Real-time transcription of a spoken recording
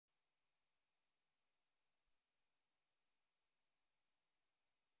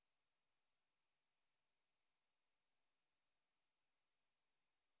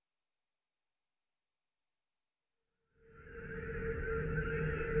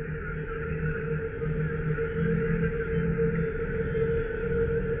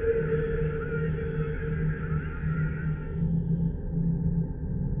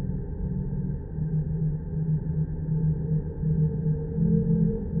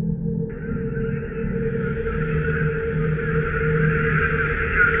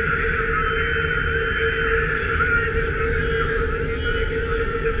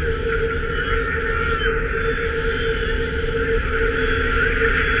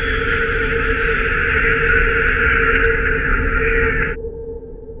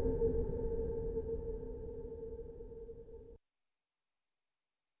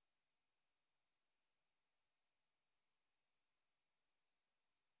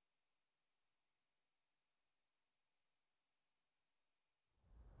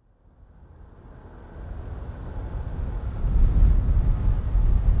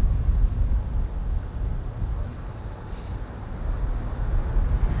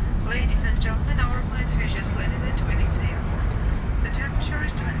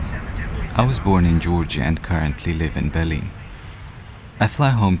I was born in Georgia and currently live in Berlin. I fly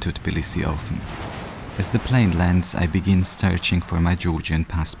home to Tbilisi often. As the plane lands, I begin searching for my Georgian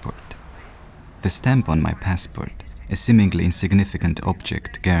passport. The stamp on my passport, a seemingly insignificant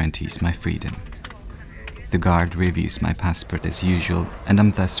object, guarantees my freedom. The guard reviews my passport as usual, and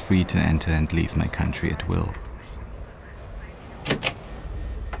I'm thus free to enter and leave my country at will.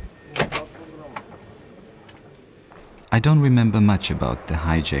 I don't remember much about the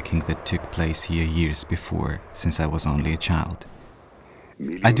hijacking that took place here years before, since I was only a child.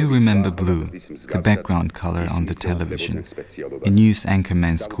 I do remember blue, the background color on the television, a news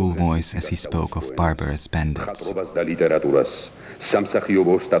anchorman's cool voice as he spoke of barbarous bandits.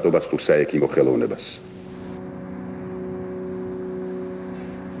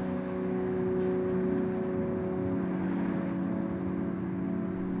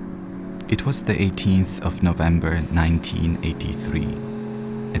 It was the 18th of November 1983.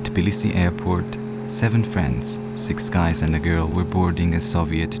 At Tbilisi airport, 7 friends, 6 guys and a girl, were boarding a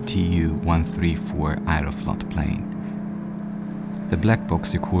Soviet Tu-134 Aeroflot plane. The black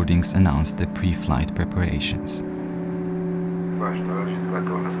box recordings announced the pre-flight preparations.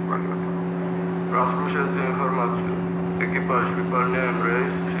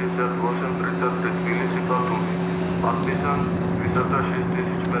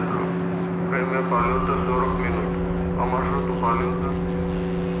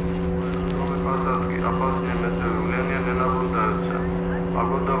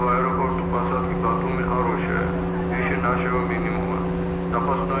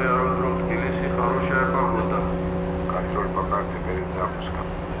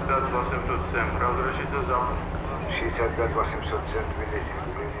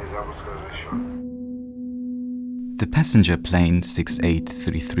 The passenger plane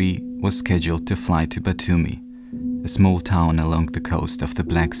 6833 was scheduled to fly to Batumi, a small town along the coast of the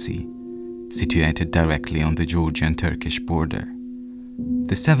Black Sea, situated directly on the Georgian-Turkish border.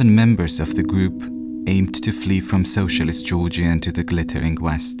 The 7 members of the group aimed to flee from socialist Georgia into the glittering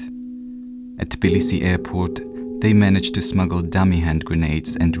West. At Tbilisi airport, they managed to smuggle dummy hand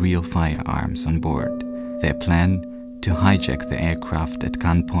grenades and real firearms on board. Their plan? To hijack the aircraft at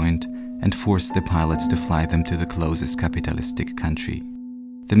gunpoint and force the pilots to fly them to the closest capitalistic country.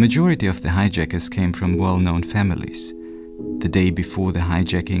 The majority of the hijackers came from well-known families. The day before the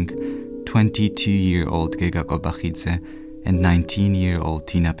hijacking, 22-year-old Gega Kobakhidze and 19-year-old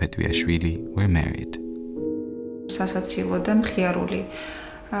Tina Petuyashvili were married.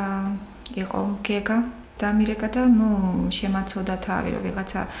 დამირეკა და შემაცოდა თავი, რომ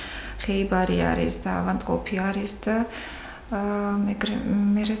ვიღაცა ხეიბარი არის და ავანტყოფი არის და მე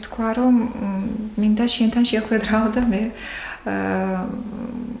თქვა რომ მინდა შენთან შეხვედრაო და მე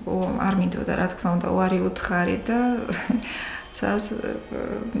არ მინდოდა რა თქმა უნდა უარი უთხარი და ცას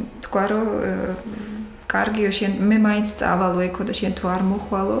თქვა რომ კარგიო შენ მე მაინც წავალო ეკო და შენ თუ არ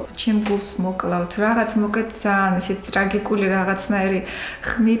მოხვალო ჩემ გულს მოკლავ თუ რაღაც მოკეთ ძალიან ესეთ ტრაგიკული რაღაცნაირი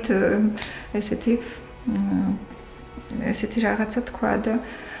ხმით ესეთი რაღაცა თქვა და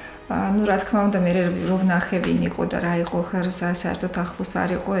ну რა თქმა უნდა მე რო ვნახე ვინ იყო და რა იყო ხარ საერთოდ ახლოს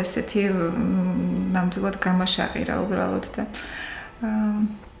არ იყო ესეთი ნამდვილად გამაშაყი რა უბრალოდ და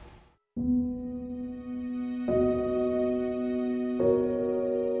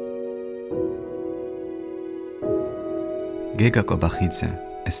Gega Kobakhidze,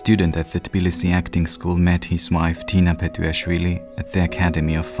 a student at the Tbilisi acting school, met his wife Tina Petuyashvili at the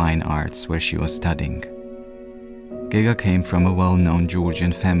Academy of Fine Arts where she was studying. Gega came from a well-known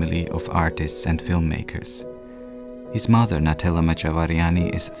Georgian family of artists and filmmakers. His mother, Natella Machavariani,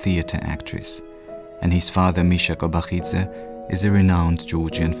 is a theatre actress, and his father, Misha Kobakhidze, is a renowned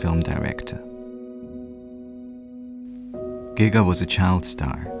Georgian film director. Gega was a child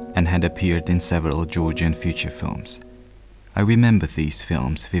star and had appeared in several Georgian feature films. I remember these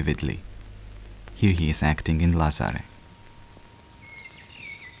films vividly. Here he is acting in Lazare.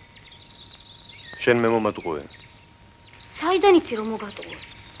 შენ მე მომატყუე. საიდან იცი რომ მოგატყუე?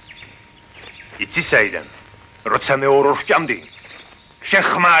 იცი საიდან? როცა მე ორ ჭამდი. შენ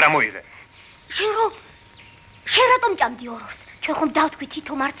ხმა არ მოიღე. შენ რატომ ჭამდი ორს? ჩვენ ხომ დავთქვი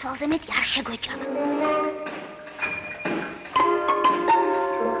თითო მარცვალზე მეტი არ შეგვეჭამა.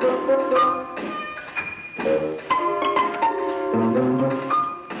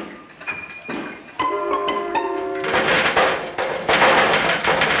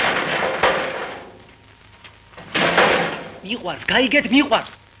 მიყვარს, გაიგეთ,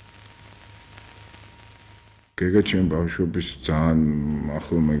 მიყვარს. გეგა ჩემ ბავშვობის ძალიან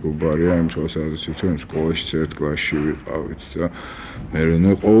ახლო მეგობარია, იმ თვალსაზრისით, რომ სკოლაში ერთ კლასში ვიყავით და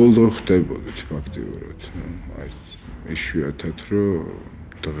მე ყოველდღე ხდებოდით ფაქტიურად. აი იშვიათად რომ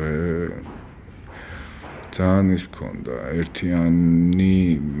დღე ძალიან ის მქონდა ერთიანი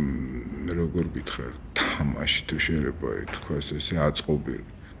როგორ გითხრათ თამაში თუ შეიძლება ითქვას ესე აწყობილი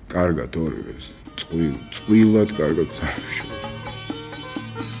კარგად ორივე წვილად კარგად თამაში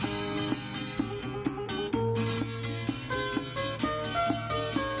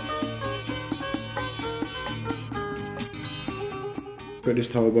ფერის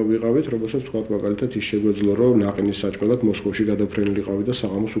თაობა ვიყავით, რომელსაც თქვა მაგალითად ის შეგვეძლო, რომ ნაყინის საჭმელად მოსკოვში გადაფრენილიყავით და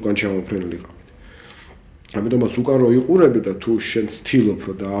საღამოს უკან ჩამოფრენილიყავით. ამიტომაც უკან რო იყურები და თუ შენ ცდილობ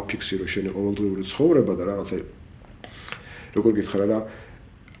რომ დააფიქსირო შენი ყოველდღიური ცხოვრება და რაღაცა როგორ გითხრა რა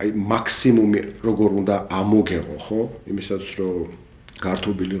აი მაქსიმუმი როგორ უნდა ამოგეღო, ხო? იმისაც რომ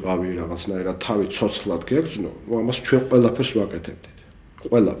გართობილიყავი რაღაცნაირად თავი ცოცხლად გეგრძნო, ნუ ამას ჩვენ ყველაფერს ვაკეთებდით.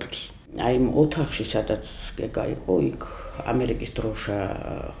 ყველაფერს. აი იმ ოთახში სადაც გეგა იყო იქ ამერიკის დროშა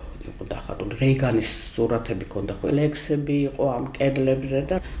იყო დახატული რეიგანის სურათები ქონდა ხო ლექსები იყო ამ კედლებზე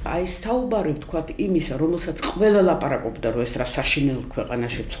და აი საუბარი ვთქვათ იმისა რომელსაც ყველა ლაპარაკობდა რომ ეს რა საშინელ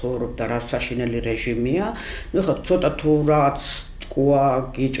ქვეყანაში ცხოვრობდა რა საშინელი რეჟიმია ნუ ხო ცოტა თუ რაღაც ჭკუა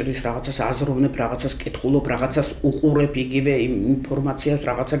გიჭრის რაღაცას აზროვნებ რაღაცას კითხულობ რაღაცას უყურებ იგივე ინფორმაციას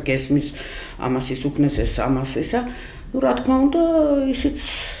რაღაცა გესმის ამას ის უკნეს ეს ამას ისა ნუ რა თქმა უნდა ისიც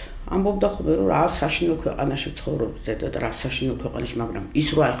ამბობდა ხოლმე რომ რა საშინელ ქვეყანაში ცხოვრობდე და რა საშინელ ქვეყანაში მაგრამ ის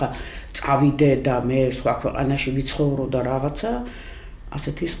რა ახლა წავიდე და მე სხვა ქვეყანაში ვიცხოვრო და რაღაცა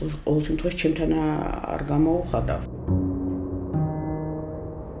ასეთი ის ყოველ შემთხვევაში ჩემთან არ გამოუხადა.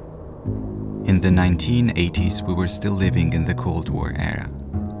 In the 1980s we were still living in the Cold War era.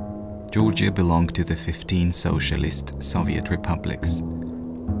 Georgia belonged to the 15 socialist Soviet republics.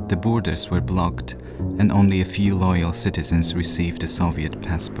 The borders were blocked and only a few loyal citizens received a Soviet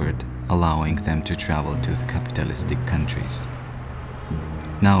passport, allowing them to travel to the capitalistic countries.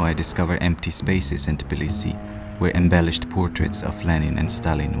 Now I discover empty spaces in Tbilisi, where embellished portraits of Lenin and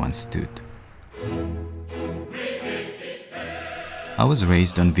Stalin once stood. I was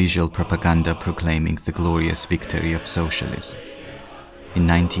raised on visual propaganda proclaiming the glorious victory of socialism. In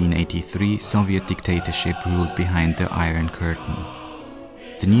 1983, Soviet dictatorship ruled behind the Iron Curtain.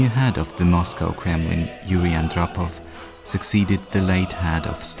 The new head of the Moscow Kremlin, Yuri Andropov, succeeded the late head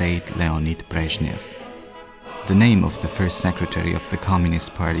of state Leonid Brezhnev. The name of the first secretary of the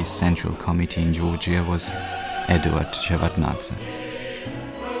Communist Party's Central Committee in Georgia was Eduard Shevardnadze.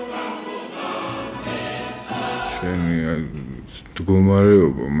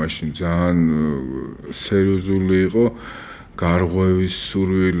 მდგომარეობა მაშინ ძალიან სერიოზული იყო გარღვევის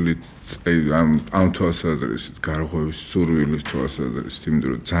სურვილით აი ამ თვალსაზრისით გარღვევის სურვილის თვალსაზრისით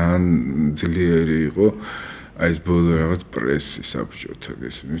იმიტომ რომ ძალიან ძლიერი იყო აი ეს ბოლო რაღაც პრესი საბჭოთა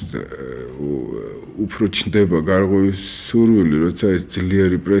გესმის და უფრო ჩნდება გარღვევის სურვილი როცა ეს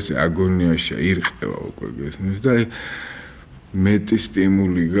ძლიერი პრესი აგონიაში ირყევა უკვე გესმის და აი მეტი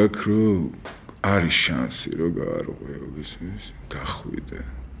სტიმული გაქვს რომ არის შანსი რომ გაარღვევო გესმის გახვიდე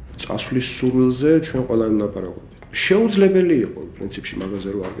წასვლის სურვილზე ჩვენ ყველანი ლაპარაკობთ შეუძლებელი იყო პრინციპში მაგაზე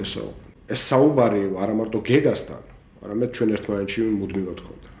რომ არ გესაუბრო ეს საუბარი არა მარტო გეგასთან არამედ ჩვენ ერთმანეთში მუდმივად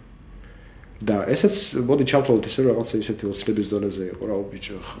ხონდა და ესეც მოდი ჩავთვალოთ ისე რომ რაღაცა ისეთი ოცნების დონეზე იყო რა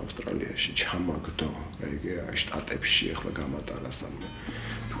ბიჭო ავსტრალიაში ჩამაგდო ეგე შტატებში ახლა გამატარა სამე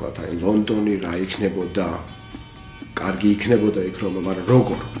თქვათ აი ლონდონი რა იქნებოდა კარგი იქნებოდა იქ რომ მაგრამ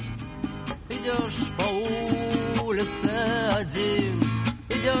როგორ идёшь по улице один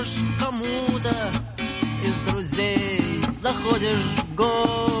идёшь кому-то из друзей заходишь в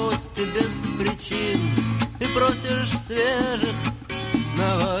гости без причин и просишь свежих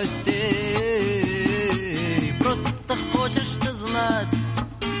новостей просто хочешь ты знать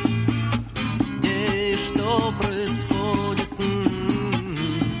где и что происходит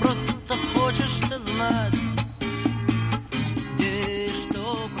просто хочешь ты знать где и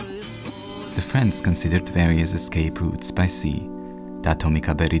что происходит. The friends considered various escape routes by sea. Dato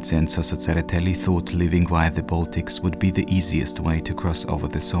Mikaberidze and Zozo Tsereteli thought living via the Baltics would be the easiest way to cross over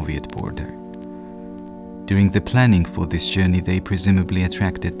the Soviet border. During the planning for this journey, they presumably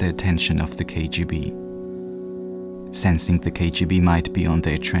attracted the attention of the KGB. Sensing the KGB might be on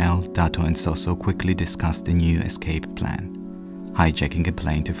their trail, Dato and Zozo quickly discussed a new escape plan, hijacking a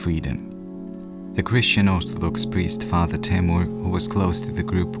plane to freedom. The Christian Orthodox priest Father Temur, who was close to the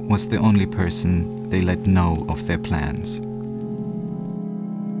group, was the only person they let know of their plans.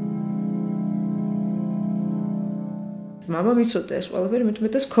 Mama მიცოდა ეს ყველაფერი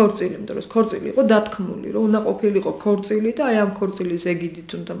მეტ-მეტ ეს ქორწილი, იმიტომ რომ ეს ქორწილი იყო დათქმული, რომ უნდა ყოფილიყო ქორწილი და აი ამ ქორწილის ეგიდით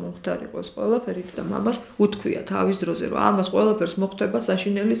უნდა მომხდარიყო ეს ყველაფერი და მამას უთქვია თავის დროზე, რომ ამას ყველაფერს მოხდება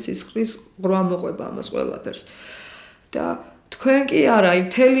საშინელი სისხლის ღრმა მოყვება ამას ყველაფერს. და თქვენ კი არა,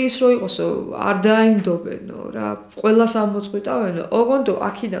 მთელი ის რო იყოსო, არ დაინდობენო რა, ყველას ამოწყვიტავენო, ოღონდ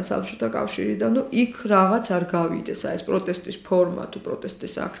აქედან საბჭოთა კავშირიდან, იქ რაღაც არ გავიდეს, ეს პროტესტის ფორმა თუ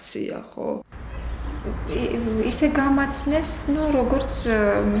პროტესტის აქცია, ხო? ისე გამაცნეს, როგორც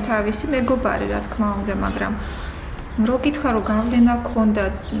თავისი მეგობარი, რა თქმა უნდა, მაგრამ რო გითხრა, რომ გავლენა ქონდა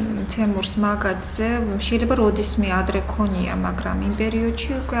თემურს მაგაძე, შეიძლება როდისმე ადრე ქონია, მაგრამ იმ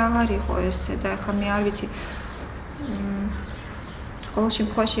პერიოდში უკვე აღარ იყო ესე და ახლა მე არ ვიცი ყოველ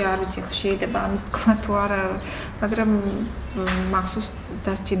შემთხვევაში არ ვიცი, შეიძლება ამის თქვა თუ არა, მაგრამ მახსოვს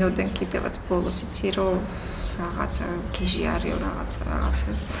დასცინოდნენ კიდევაც ბოლოს იცი, რომ რაღაცა გიჟი არისო,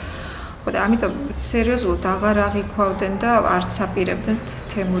 რაღაცა. ხო და ამიტომ სერიოზულად აღარ აღიქვავდნენ და არც აპირებდნენ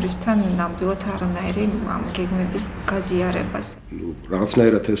თემურისთან ნამდვილად არანაირი ამ გეგმების გაზიარებას.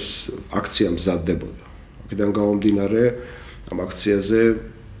 რაღაცნაირად ეს აქცია მზადდებოდა. აქედან გამომდინარე, ამ აქციაზე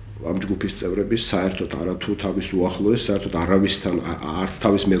ამ ჯგუფის წევრები საერთოდ არათუ თავის უახლოეს, საერთოდ არავისთან, არც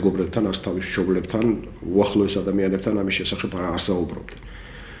თავის მეგობრებთან, არც თავის მშობლებთან, უახლოეს ადამიანებთან ამის შესახებ არ საუბრობდნენ.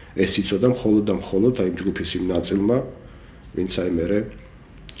 ეს იცოდა მხოლოდ და მხოლოდ აი ჯგუფის იმ ნაწილმა, ვინც აი მერე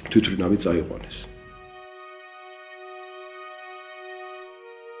თვითმფრინავი წაიყვანეს.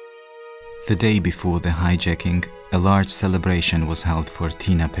 The day before the hijacking, a large celebration was held for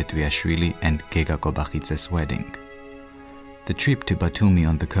Tina Petviashvili and Gega Kobakhidze's wedding. The trip to Batumi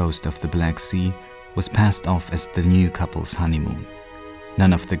on the coast of the Black Sea was passed off as the new couple's honeymoon.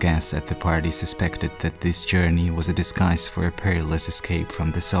 None of the guests at the party suspected that this journey was a disguise for a perilous escape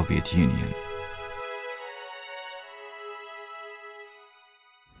from the Soviet Union.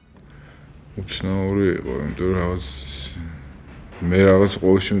 უცნაური იყო, იმიტომ რომ მე რაღაც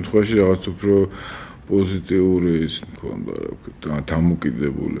ყოველ შემთხვევაში რაღაც უფრო პოზიტიური ის მქონდა, რა ვქო,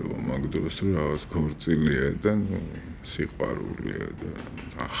 დამოკიდებულება მაგ დროს რომ რაღაც ქორწილია და სიყვარულია და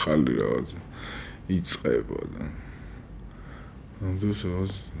ახალი რაღაც იწყება და ამ დროს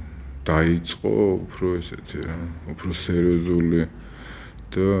რაღაც დაიწყო უფრო ესეთი რა, უფრო სერიოზული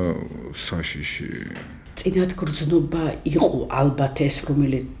და საშიში. წინათ გრძნობა იყო ალბათ ეს,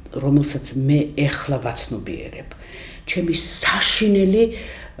 რომელსაც მე ეხლა ვაცნობიერებ. ჩემი საშინელი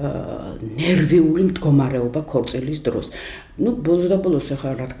ნერვიული მდგომარეობა ქორწილის დროს. ბოლოს და ბოლოს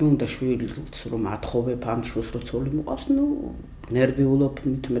ახლა რა თქმა უნდა შვილს რომ ათხოვებ ან შვილს რო ცოლი მოყავს, ნერვიულობ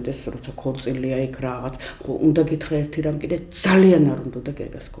მithumetes როცა ქორწილია იქ რაღაც, ხო უნდა გითხრა ერთი რამ კიდე ძალიან არ უნდა და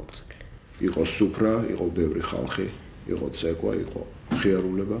გეგას ქორწილი. იყო სუფრა, იყო ბევრი ხალხი, იყო ცეკვა, იყო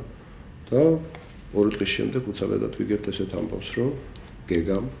ხიარულება და ორი დღის შემდეგ უცალედად ვიგებთ ესეთ ამბავს, რომ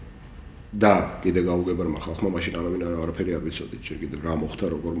გეგამ და კიდე გაუგებარმა ხალხმა მაშინ არაფერი არ ვიცოდით, ჯერ კიდევ რა მოხდა,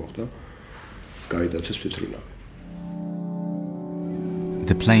 როგორ მოხდა, გაიდაცეს თვითმფრინავი.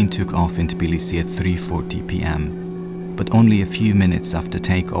 The plane took off in Tbilisi at 3:40 p.m., but only a few minutes after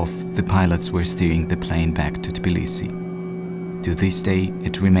takeoff, the pilots were steering the plane back to Tbilisi. To this day,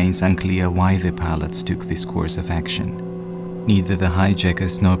 it remains unclear why the pilots took this course of action. Neither the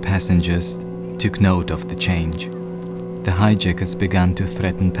hijackers nor passengers took note of the change. The hijackers began to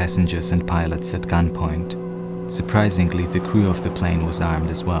threaten passengers and pilots at gunpoint. Surprisingly, the crew of the plane was armed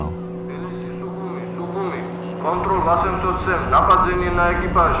as well. Control 807, нападение на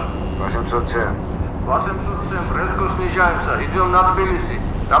экипаж. 807. 807, резко снижаемся, идем на Тбилиси.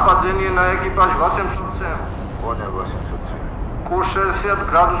 Нападение на экипаж 807. Понял, 807. Курс 60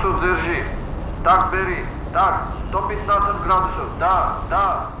 градусов держи. Так, бери. Так, 115 градусов.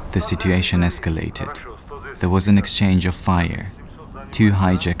 Да. The situation escalated. There was an exchange of fire. 2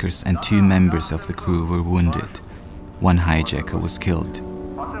 hijackers and 2 members of the crew were wounded. 1 hijacker was killed.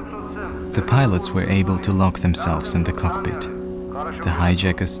 The pilots were able to lock themselves in the cockpit. The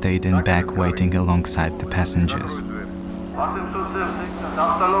hijackers stayed in back waiting alongside the passengers.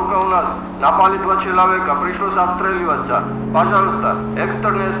 Остановка у нас. Напали 2 человека, пришлось отстреливаться. Пожалуйста,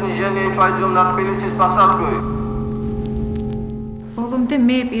 экстренное снижение и пойдем на Тбилиси с посадкой. ბოლომდე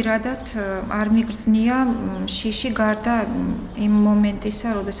მე პირადად არ მიგრძნია შიში გარდა იმ მომენტისა,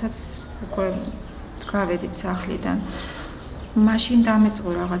 როდესაც უკვე გავედით სახლიდან. მაშინ დამეწყო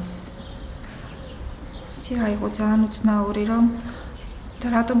რაღაც აიღო ძალიან უცნაური, რომ და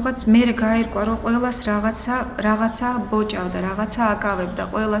რატომღაც მე გაირკვა, რომ ყველას რაღაცა ბოჭავდა, რაღაცა აკავებდა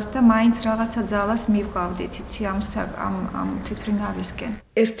ყველას და მაინც რაღაცა ძალას მივყავდით, იცი ამ თვითმფრინავისკენ.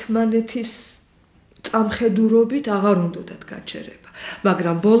 ერთმანეთის წამხედურობით აღარ უნდათ გაჩერება,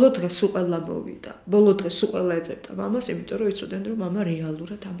 მაგრამ ბოლო დღეს უყელა მოვიდა. ბოლო დღეს უყელა ეძებდა მამას, იმიტომ რომ იცოდნენ, რომ მამა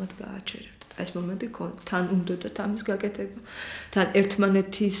რეალურად ამათ გააჩერებდა. ეს მომენტი თან უნდათ ამის გაკეთება. თან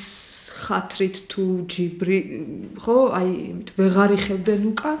ერთმანეთის ხათრით თუ ჯიბრი, ხო, აი იმით ვეღარ იხევდნენ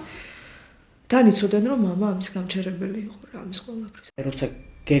უკან. თან იცოდნენ, რომ მამა ამის გამჩერებელი იყო რა, ამის ყველაფრის. როცა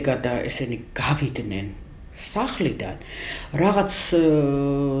გეგა და ესენი გავიდნენ სახლიდან რაღაც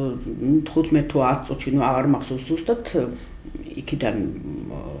 15 თუ 10 წუთში, ნუ აღარ მახსოვს ზუსტად, იქიდან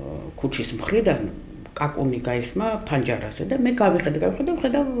ქუჩის მხრიდან კაკუნი გაისმა ფანჯარაზე და მე გავიხედე,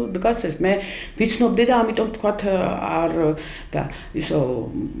 ხედავ დგას ეს, მე ვიცნობდი და ამიტომ თქვათ არ და ისო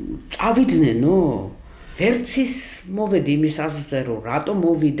წავიდნენ, ვერც ის მოვედი იმის აზრზე, რომ რატო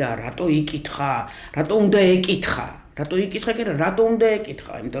მოვიდა, რატო იკითხა, რატო უნდა ეკითხა. რატო იკითხა კი რა, რატო უნდა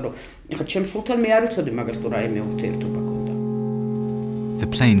ეკითხა, იმიტომ რომ ეხლა ჩემს სულთან მე არ ვიცოდი მაგას თუ რაიმე ურთიერთობა ქონდა. The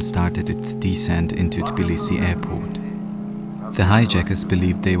plane started its descent into Tbilisi airport. The hijackers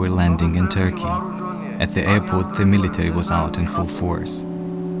believed they were landing in Turkey. At the airport, the military was out in full force.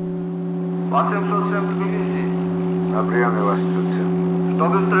 Что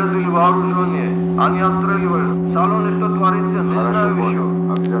выстрелили вооружение? Они отстреливают. В салоне что творится, не знаю еще.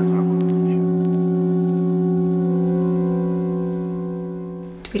 Обязательно.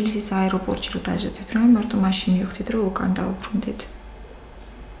 Tbilisis აეროპორტში რო დაჟებები, მარტო მაშინ მივხვდით, რომ უკან დავუბრუნდით.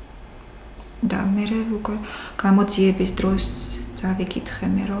 და მე უკვე გამოძიების დროს დავიკითხე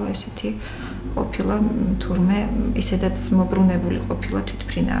მე, რომ ესეთი ყოფილა თურმე ისედაც მობრუნებული ყოფილა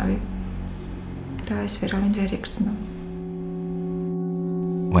თვითმფრინავი. და ეს ვერავინ ვერ იგრძნო.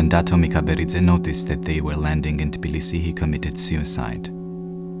 When Dato Mikaberidze noticed that they were landing in Tbilisi, he committed suicide.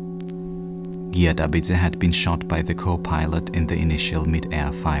 Gia Dabidze had been shot by the co-pilot in the initial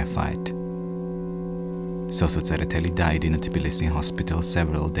mid-air firefight. Sosotsereteli died in a Tbilisi hospital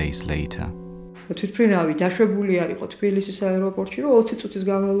several days later. თვითმფრინავი დაშვებული არ იყო თბილისის აეროპორტში, რომ 20 წუთის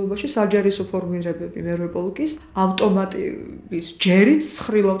განმავლობაში საჯარისო ფორმირებები მერვე პოლკის ავტომატების ჯერით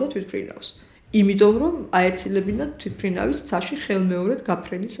სხრილავდა თვითმფრინავს. იმიტომ რომ აეცილებინათ თვითმფრინავის ცაში ხელმეორედ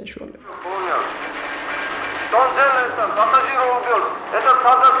გაფრენის საშუალება. Это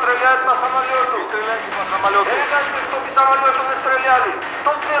Zaza стреляет по самолету. Стреляйте по самолету. Передайте, что по самолету не стреляли.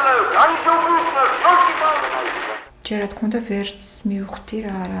 Что делают? Они же убьют нас. Ножки палки. ჯერ რა თქმა უნდა ვერც მივხვდი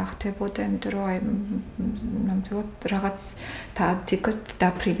რა ხდებოდა, იმიტომ რომ აი ნამდვილად რაღაც თითქოს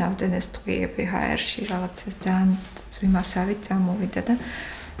დაფრინავდნენ ეს ტყვიები ჰაერში, რაღაც ეს ძალიან წვიმასავით წამოვიდა და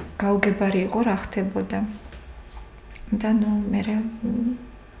გაუგებარი იყო რა ხდებოდა. და ნუ მე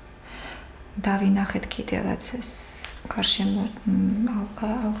დავინახეთ კიდევაც ეს გარშემო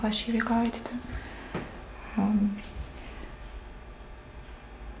ალყაში ვიყავით და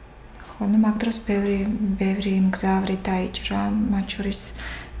ხონო მაგ დროს ბევრი მგზავრი დაიჭრა, მათ შორის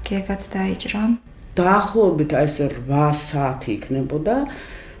გეგაც დაიჭრა. დაახლოებით აი ეს 8 საათი იქნებოდა.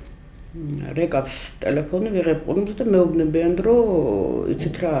 რეკავს ტელეფონი ვიღებ ყურმს და მეუბნებიან, რომ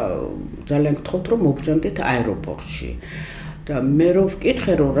იცით რა, ძალიან გთხოვთ რომ მოგბრძანდეთ აეროპორტში. და მე რო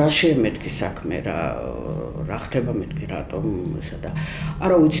ვკითხე რომ რა შემეთქი საქმე რა ხდება მეთქი რატომ ესა და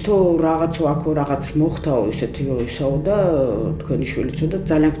არა ვიცითო რაღაცო აქო რაღაც მოხდაო ისეთიო ისაო და თქვენი შვილიცო და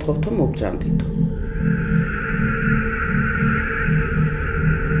ძალიან გთხოვთ რომ მოგბრძანდეთო.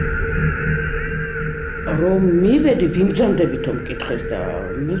 რომ მივედი ვიმბრძანდებითო მკითხეს და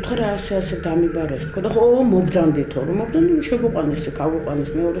მე ვთქვა რა ასე დამიბარეს თქო და ხო მოგბრძანდეთო რომ მოგბრძანდი შეგვიყვანეს გავიყვანეს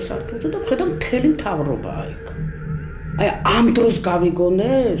მეორე სართულზე და ხედავ მთელი მთავრობაა იქ. აი ამ დროს გავიგონე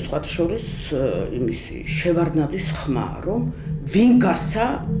სხვათა შორის იმისი შევარდნაძის ხმა რომ ვინ გასცა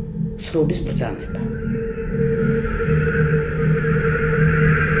სროლის ბრძანება.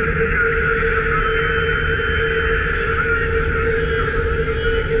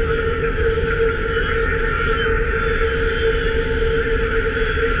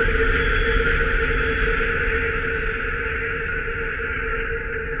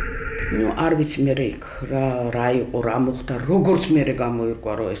 არ ვიცი მე იქ რა იყო რა მოხდა როგორც მე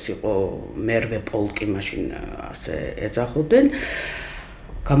გამოირკვა რომ ეს იყო მერვე პოლკი მაშინ ასე ეძახოდნენ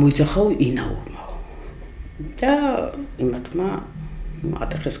გამოიძახაო ინაურმა და იმათმა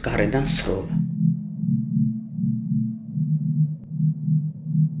ატეხეს გარედან სროლა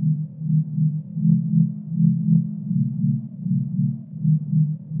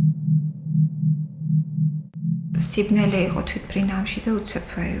სიბნელე იყო თვითმფრინავში და უცებ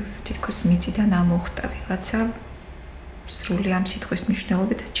თითქოს მიწიდან ამოხტა ვიღაცა სრული ამ სიტყვის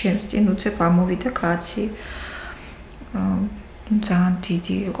მნიშვნელობით და ჩემს წინ უცებ ამოვიდა კაცი ძალიან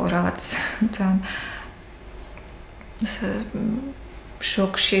დიდი იყო რაღაც ძალიან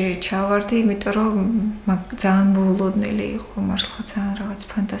შოკში ჩავარდი იმიტომ რომ ძალიან მოულოდნელი იყო მართლა ძალიან რაღაც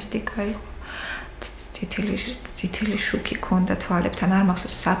ფანტასტიკა იყო წითელი შუქი ქონდა თვალებთან არ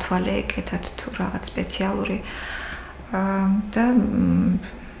მახსოვს სათვალე ეკეთათ თუ რაღაც სპეციალური და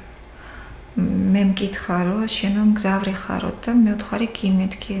მე მკითხა რომ შენ მგზავრი ხარო და მე ვთხარი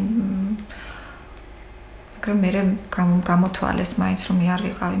გიმეთქი მაგრამ მე გამოთვალეს მაინც რომ მე არ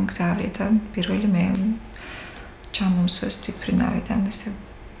ვიყავი მგზავრი და პირველი მე ჩამომსვეს თვითმფრინავიდან ესე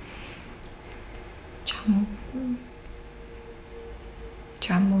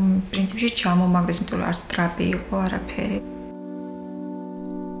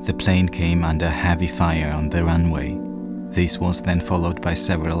The plane came under heavy fire on the runway. This was then followed by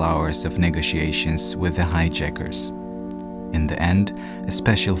several hours of negotiations with the hijackers. In the end, a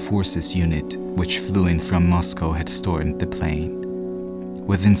special forces unit, which flew in from Moscow, had stormed the plane.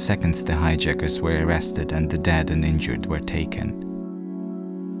 Within seconds, the hijackers were arrested and the dead and injured were taken.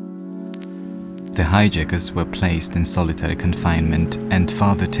 The hijackers were placed in solitary confinement and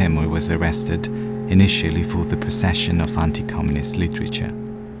Father Timur was arrested, initially for the possession of anti-communist literature.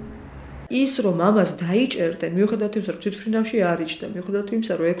 ის რომ ამას დაიჭერდნენ, მიუხედავად იმისა, რომ თვითმფრინავში არ იჭდა, მიუხედავად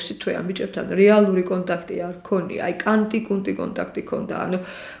იმისა, რომ 6 თვე ამბიჭებთან რეალური კონტაქტი არ ქონია, აი კანტი-კუნტი კონტაქტი ქონდა, ანუ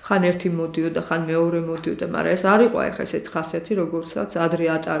ხან ერთი მოდიოდა, ხან მეორე მოდიოდა, მაგრამ ეს არ იყო ახლა ესეთ ხასიათი, როგორცაც ადრე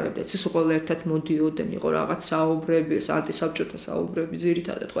ატარებდეთ. ეს უყოლა ერთად მოდიოდნენ, იყო რაღაც საუბრები, ეს ანტისაბჭოთა საუბრები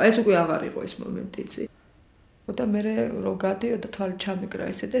ძირითადად. ხო, ეს უკვე აღარ იყო ეს მომენტი, იცი. და მე რო გადიოდა თვალი ჩამიგრა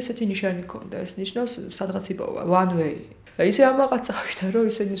ესე და ესეთი ნიშანი ქონდა, ეს ნიშნავს სადღაც იპოვა, one way. ისე ამაღაც წავიდა, რომ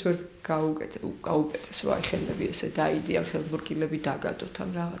ისინიც ვერ გაუპეტეს, რომ აი ხელები ესე დაიდიან, ხელმორგილები დაგადოთ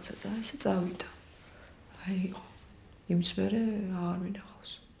ამ რაღაცა და ესე წავიდა. აი იყო. იმის მერე აღარ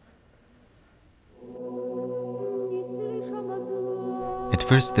მინახავს. At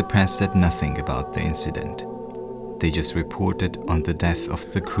first the press said nothing about the incident. They just reported on the death of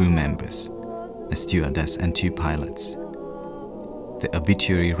the crew members, a stewardess and 2 pilots. The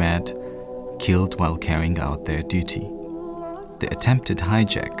obituary read, "Killed while carrying out their duty." The attempted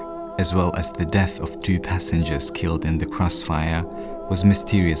hijack, as well as the death of 2 passengers killed in the crossfire, was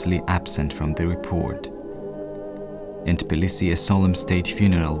mysteriously absent from the report. In Tbilisi, a solemn state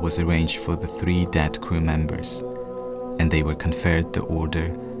funeral was arranged for the 3 dead crew members, and they were conferred the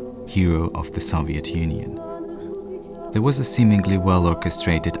order Hero of the Soviet Union. There was a seemingly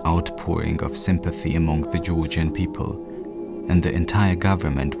well-orchestrated outpouring of sympathy among the Georgian people, and the entire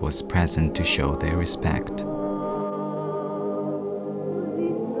government was present to show their respect.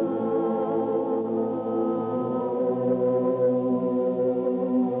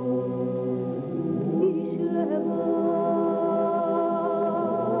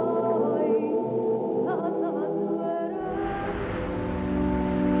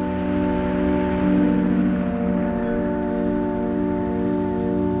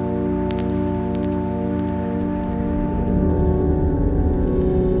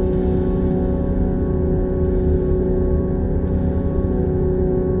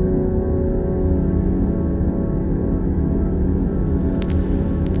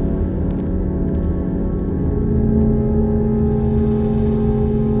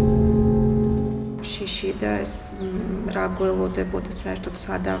 და ეს რა გველოდებოდა საერთოდ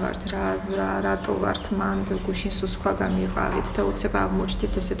სადავართ რატო ვართ მან გუშინ სხვა გამიყავით და უცებ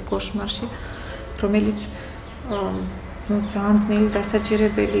აღმოჩნდით ესეთ კოშმარში რომელიც ძალიან ძნელი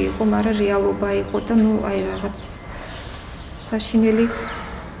დასაჭირებელი იყო მაგრამ რეალობა იყო და აი რაღაც საშინელი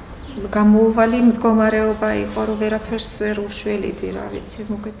გამოუვალი მდგომარეობა იყო რომ ვერაფერს ვერ უშველიდი რა ვიცი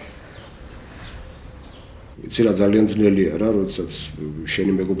მოგეთ იცი რა ძალიან ძნელია რა, როდესაც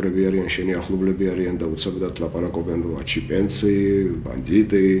შენი მეგობრები არიან, შენი ახლობლები არიან და უცებად ლაპარაკობენ რომ აჩიპენცი,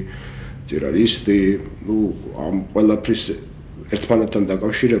 ბანდიტი, terrorisти, ამ ყველაფრის ერთმანეთთან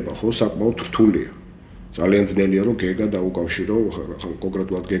დაკავშირება ხო საკმაოდ რთულია. ძალიან ძნელია რომ გეგა დაუკავშირო,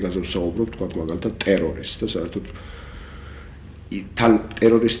 კონკრეტულად გეგაზე ვსაუბრობ, თქვათ მაგალითად ტერორისტს და საერთოდ თან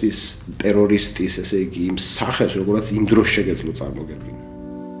ტერორისტის ესე იგი იმ სახეს როგორაც იმ დროს შეგეძლო წარმოგედგინო.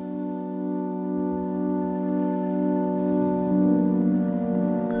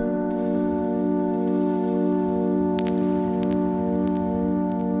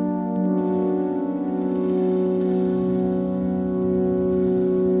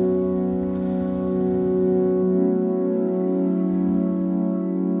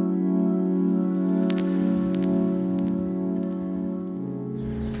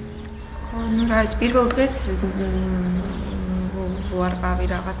 რაც პირველ დღეს ვარყავი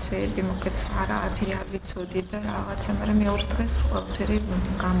რაღაცეები მოკეთ არაფერი არ ვიცოდი და რაღაცა მაგრამ მეორე დღეს ყველაფერი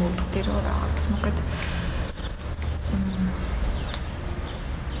გამოვხდი რომ რაღაც მოკეთ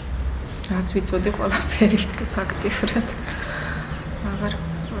რაც ვიცოდი ყველაფერი თქვი ფაქტიურად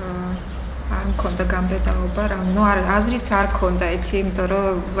არ მქონდა გამბედაობა რა აზრიც არ მქონდა იცი იმიტომ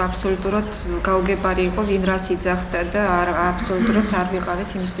რომ აბსოლუტურად გაუგებარი იყო ვინ რას იძახდა და აბსოლუტურად არ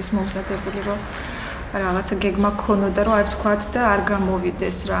ვიყავით იმისთვის მომზადებული რომ რაღაცა გეგმა გქონოდა რომ აი ვთქვათ და არ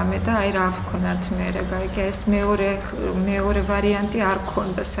გამოვიდეს რამე და აი რა ვქონათ მე გაიგე ეს მეორე ვარიანტი არ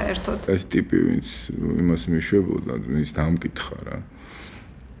მქონდა საერთოდ ეს ტიპი ვინც იმას მიშვებოდა ის დამკითხა რა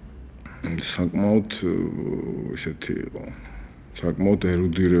საკმაოდ ისეთი იყო საკმაოდ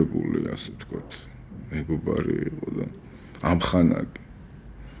ერუდირებული ასე ვთქვათ მეგობარი იყო და ამხანაკი.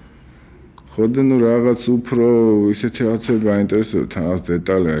 ხოდა ნუ რაღაც უფრო ისეთი რაღაცები აინტერესებდა თან რაღაც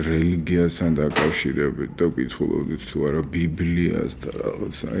დეტალები რელიგიასთან დაკავშირებით და ვკითხულობდით თუ არა ბიბლიას და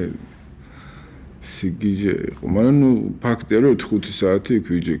რაღაც აი სიგიჟე იყო. მაგრამ ნუ ფაქტია რომ 5 საათი იქ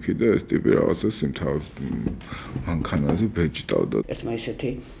ვიჯექი და ეს ტიპი რაღაცას იმთავს მანქანაზე ბეჭდავდა. ერთმა ისეთი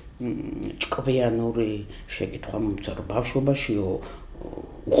ჭკვიანური შეკითხვა მომცა რომ ბავშვობაშიო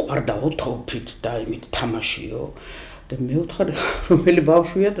უყვარდაო თოფით და იმით თამაშიო და მეუთხარი რომელი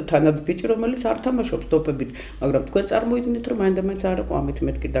ბავშვია და თანაც ბიჭი რომელიც არ თამაშობს თოფებით, მაგრამ თქვენ წარმოიდგინეთ რომ მაინდა-მაინც არ იყო ამით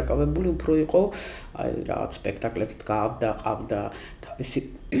მეთქი დაკავებული, უფრო იყო აი რაღაც სპექტაკლებს დგავდა, ყავდა და ისი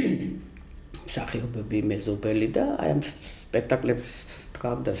მსახიობები მეზობელი და აი ამ სპექტაკლებს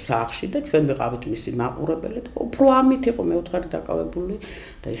დგავდა სახლში და ჩვენ ვიყავით მისი მაყურებელი და უფრო ამით იყო მეუთხარი დაკავებული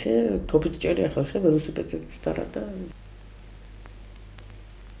და ისე თოფით ჭერი ახალშე ველოსიპედზე დარა და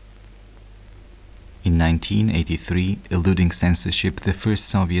In 1983, eluding censorship, the first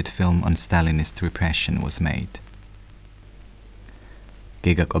Soviet film on Stalinist repression was made.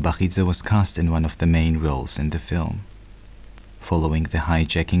 Gega Kobakhidze was cast in one of the main roles in the film. Following the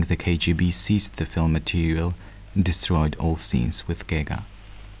hijacking, the KGB seized the film material and destroyed all scenes with Gega.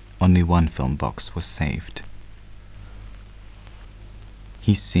 Only one film box was saved.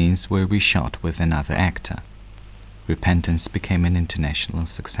 His scenes were reshot with another actor. Repentance became an international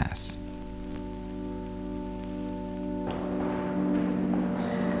success.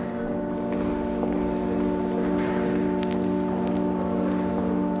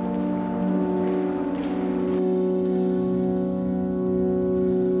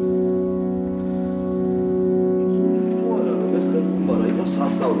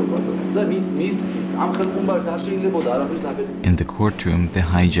 In the courtroom, the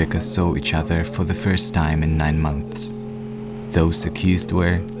hijackers saw each other for the first time in 9 months. Those accused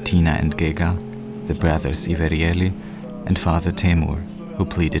were Tina and Gega, the brothers Iverieli, and Father Temur, who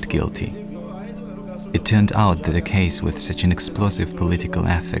pleaded guilty. It turned out that a case with such an explosive political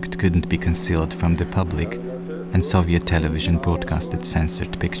affect couldn't be concealed from the public, and Soviet television broadcasted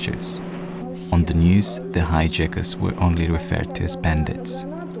censored pictures. On the news, the hijackers were only referred to as bandits.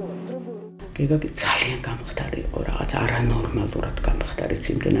 გეგაკი ძალიან გამხდარი იყო, რაღაც არანორმალურად გამხდარი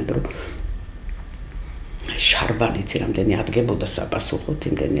იმდენად რომ შარბალიც რამდენი ადგებოდა საპასუხოდ,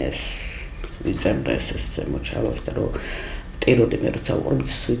 იმდენი ეს ვიწერდა ეს მოჩალოს და რომ ტერორი მე როცა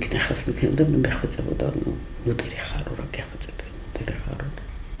უყურებდი სულ იქ ნახავს მიქნებდა მე მეხვეწებოდა ნუტირი ხარო რა გეხვეწები ნუტირი ხარო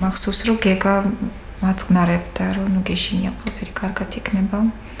მახსოვს რომ გეგა მაწყნარებდა რომ ნუ გეშინია ყველაფერი კარგად იქნება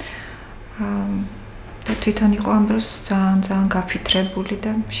და თვითონ იყო ამ დროს ძალიან გაფიქრებული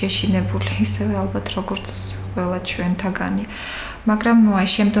და შეშინებული ისევე ალბათ როგორც ყველა ჩვენთაგანი მაგრამ ნუ აი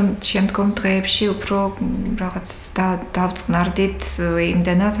შემდგომ დღეებში უფრო რაღაც დავწყნარდით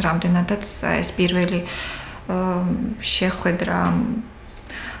იმდენად რამდენადაც ეს პირველი შეხვედრა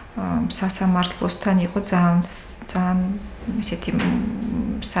სასამართლოსთან იყო ძალიან ისეთი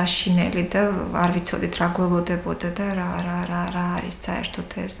საშინელი და არ ვიცოდით რა გველოდებოდა და რა არის საერთოდ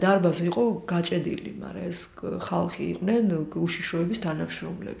ეს. დარბაზი იყო გაჭედილი, მაგრამ ეს ხალხი იყვნენ უშიშროების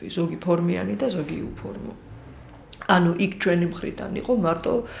თანამშრომლები, ზოგი ფორმიანი და ზოგი უფორმო. ანუ იქ ჩვენი მხრიდან იყო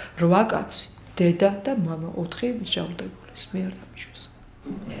მარტო 8 კაცი, დედა და მამა, 4 მსჯავრდებული, მე არ დამიშვეს.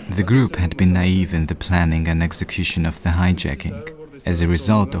 The group had been naive in the planning and execution of the hijacking. As a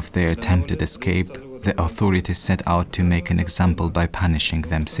result of their attempted escape, the authorities set out to make an example by punishing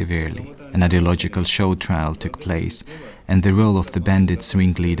them severely. An ideological show trial took place, and the role of the bandits'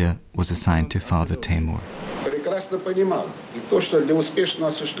 ringleader was assigned to Father Temur. Прекрасно понимал и то, что для успешного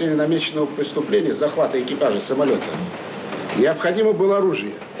осуществления намеченного преступления, захвата экипажа самолета, необходимо было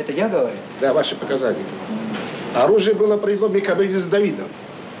оружие. Это я говорю? Да, ваши показания. Оружие было определено Микабелидзе Давидом.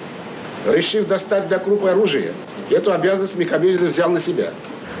 Решив достать для крупы оружие, эту обязанность Микабелидзе взял на себя.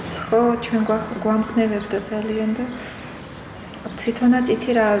 ხო, ჩვენ გვამხნევებდა ძალიან და თვითონაც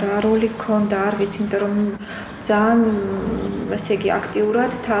იცი რა როლი ქონდა, არ ვიცი, იმიტომ რომ ძალიან ესე იგი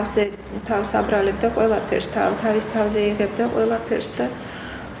აქტიურად თავს აბრალებდა ყველაფერს, თავის თავზე იღებდა ყველაფერს და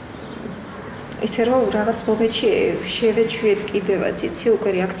ისე რომ რაღაც მომენტში შევეჩვიეთ კიდევაც, იცი, უკვე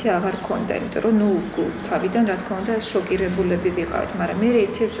რეაქცია აღარ ქონდა, იმიტომ რომ ნუ თავიდან რა თქმა უნდა შოკირებულები ვიყავით, მაგრამ მე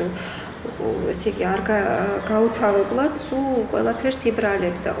იცი ესე იგი არ გაუთავებლად სულ ყველაფერს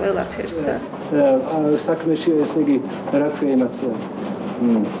იბრალებდა ყველაფერს და საქმეში ესე იგი რა ქვია იმას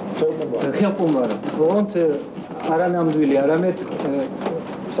ხელმომარ არანამდვილი არამედ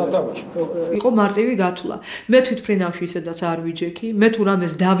იყო მარტივი გათვლა. მე თვითფრინავში ისედაც არ ვიჯექი, მე თუ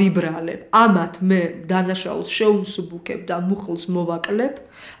რამეს დავიბრალებ, ამათ მე დანაშაულს შეუმსუბუქებ და მუხლს მოვაკლებ,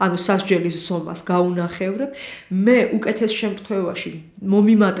 ანუ სასჯელის ზომას გაუნახევრებ, მე უკეთეს შემთხვევაში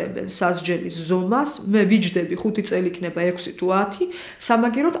მომიმატებენ სასჯელის ზომას, მე ვიჯდები 5 წელი იქნება 6 თუ 10,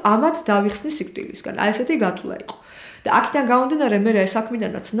 სამაგიეროდ ამათ დავიხსნი სიკვდილისგან. აი ესეთი გათვლა იყო. და აქედან გამომდინარე მე რა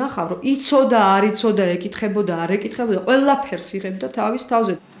საქმიდანაც ნახავ, რომ იცოდა, არ იცოდა, ეკითხებოდა, არ ეკითხებოდა, ყველაფერს იღებდა თავის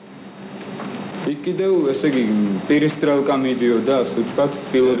თავზე. იქ კიდევ ესე იგი პირისტრელკა მიდიოდა, ასე ვთქვათ,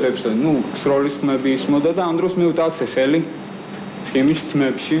 პილოტებს, ნუ ქსროლის ხმები ისმოდა და ამ დროს მე ვტაცე ხელი ხიმის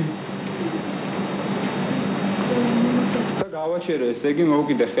თმებში. და გავაჩერე, ესე იგი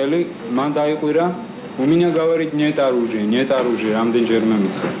მოვკიდე ხელი, მან დაიყვირა У меня говорит нет оружия, რამდენჯერმე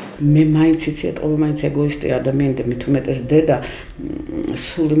მითხრა. მე მაინც იცით, ყოველ მაინც ეგოისტი ადამიანები, მით უმეტეს დედა,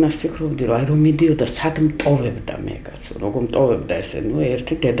 სულ იმას ფიქრობდი, რომ აი რომ მიდიოდა, სად მტოვებდა მე კაცო, როგორ მტოვებდა ესე, ნუ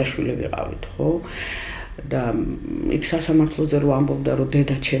ერთი დედაშვილი ვიყავით, ხო? და იქ სასამართლოზე რო ამბობდა, რომ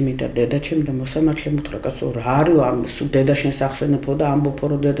დედა ჩემი და მოსამართლე მუთხრა, კაცო, რა არის ამ დედა შენს ახსენებო და ამბობო,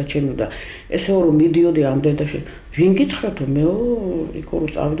 რომ დედა ჩემი და ესე რომ მიდიოდი ამ დედაში, ვინ გითხრათო მეო, იქ რო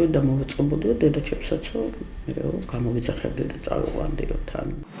წავიდოდი და მოვეწყობოდიო დედა ჩემსაცო, მეო გამოვიძახებდი და წავიყვანდიო თან.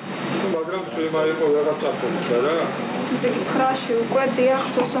 მაგრამ შეიძლება იყო რაღაცა ხოლმე რა? ისე 9-ში უკვე დიახ,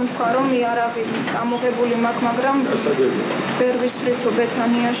 სულსო თქვა რომ იარავი ამოღებული მაქვს, მაგრამ ვერ ვისვრიცო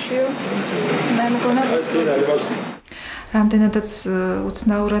ბეთანიაშიო. მე მგონა რამდენადაც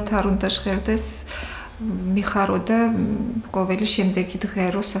უცნაურად არ უნდა ჟღერდეს, მიხაროდა ყოველი შემდეგი დღე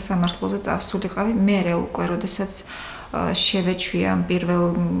რომ სასამართლოზე წავსულიყავი, მერე უკვე როდესაც შევეჩვია ამ პირველ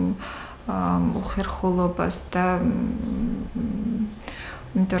უხერხულობას და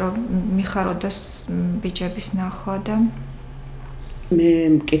იმიტომ რომ მიხაროდა ბიჭების ნახვა და მე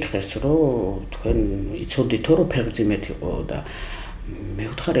მკითხეს რომ თქვენ იცოდითო რომ ფეხძიმეთ იყო და მე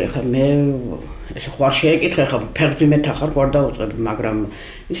ვთხარი ახლა მე ეს ხوار შეეკითხე ახლა ფეხძიმეთ ახარ გვარ დაუწყებ მაგრამ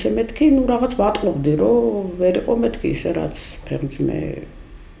ისე მეთქი ნუ რაღაც ვატყობდი რომ ვერ იყო მეთქი ისე რაც ფეხძიმე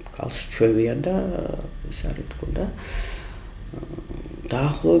კალს ჩვევია და ის არის თქო და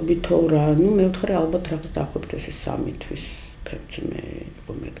დაახლოებითო რა ნუ მე ვთხარი ალბათ რაღაც დაახლოებით ეს 3 თვის ფეხძიმე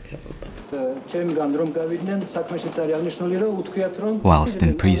იყო მეთქი ალბათ ჩემგან რომ გავიდნენ საქმეშიც არის აღნიშნული რომ უთქვიათ რომ Whilst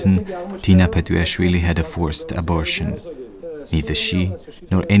in prison, Tina Petuashvili had a forced abortion. Neither she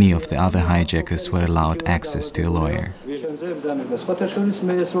nor any of the other hijackers were allowed access to a lawyer.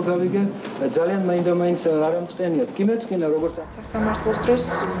 სასამართლოს დროს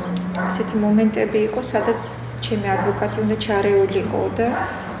ასეთი მომენტები იყო, სადაც ჩემი ადვოკატი უნდა ჩარეულიყო და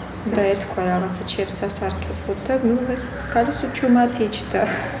უნდა ეთქვა რაღაცა ჩემს სასარგებლოდ და ნუ ეს გალის უჩუმად იჯდა.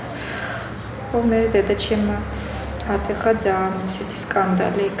 ხო მე დედა ჩემმა ატეხა ძალიან ისეთი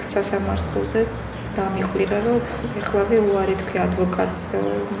სკანდალი იქ სასამართლოზე. დამიყვირა რომ ეხლავე უარი თქვი ადვოკატს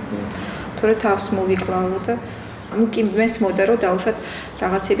თორე თავს მოვიკლავო და ნუ კი მესმოდა რომ დაუშვათ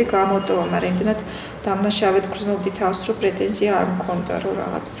რაღაცები გამოტოვა, მაგრამ იმდენად დამნაშავედ გრძნობდი თავს რომ პრეტენზია არ მქონდა რომ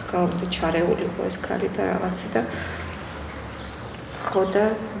რაღაც ხელმდი ჩარეულიყო ეს ქალი და რაღაცა და ხო და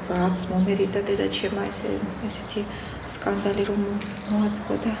რაღაც მომერიდა დედა ჩემმა ესეთი სკანდალი რომ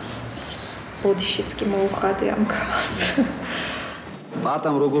მოაწყო და ბოდიშიც კი მოუხადე ამ ქალს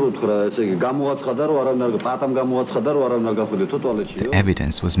პატამ როგორ უთხრა, ესე იგი, გამოაცხადა რომ არავინ არ პატამ გამოაცხადა რომ არავინ არ გახვიდეთო ტუალეტში. The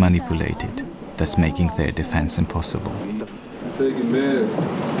evidence was manipulated, thus making their defense impossible. ესე იგი მე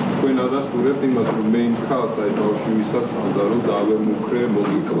თქვენ ადასტურებთ იმას რომ მე იმ ხალხს აი ბავშვი ვისაც ხანდა რომ დავემუქრე,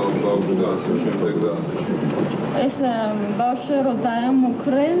 მოგიკლავ ბავშვი და ასე შემდეგ და ასე შემდეგ. ეს ბავშვი რომ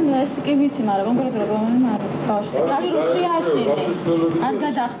დაემუქრენ, ეს კი ვიცი, მაგრამ კონკრეტულად რომ არის ბავშვი. აი რუსიაში. არ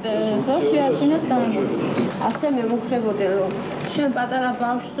გადახდე, რუსიაშინაც დაემუქრე. ასე მემუქრებოდნენ რომ შენ პატარა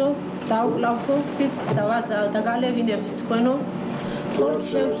ბავშვო დაუკლავთო სის და გალევინებთ თქვენო ხორცს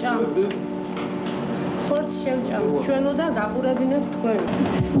შევჭამ ჩვენო და გაყურებინებთ თქვენ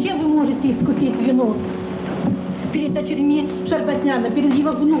чем вы можете искупить вину перед дочерьми Шарбатняна перед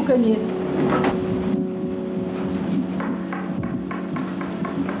его внуками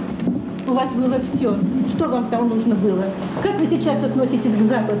у вас было все что вам там нужно было как вы сейчас относитесь к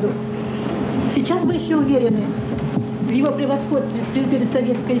Западу сейчас вы еще уверены в его превосходстве перед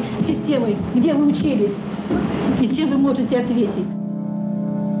советской системой, где вы учились, и чем вы можете ответить?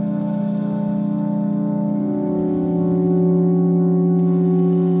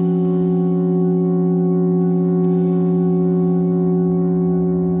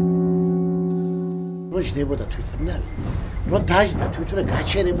 Როჯდებოდა თვითმფრინავი, რომ დაждდა თვითმფრინავი,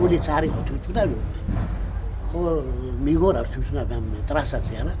 გაჩერებულიც არ იყო თვითმფრინავი. ხო მიგორავს თვითმფრინავი ამ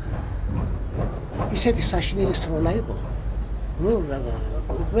ტრასაზე არა? ისეთი საშინელი სროლა იყო.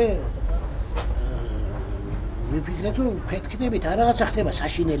 უკვე ვიფიქრეთ რომ ფეთქნებით არ რაღაცა ხდება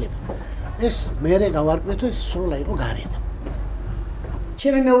საშინელება. ეს მერე გავარკვიეთ რომ სროლა იყო გარეთ.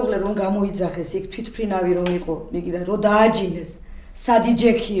 ჩემი მეუღლე რომ გამოიძახეს იქ თვითფრინავი რომ იყო, მიგიდა რომ დააჯინეს,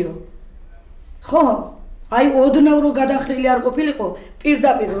 სადიჯექიო. ხო? აი ოდნავ რომ გადახრილი არ ყოფილიყო,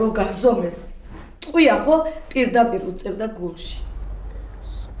 პირდაპირ რომ გაზომეს. ტყვია ხო? პირდაპირ უწევდა გულში.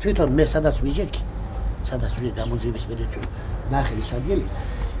 თვითონ მე სადაც ვიჯექი, სადაც ვი გამოძიების პერიოდში ნახე ის ადგილი,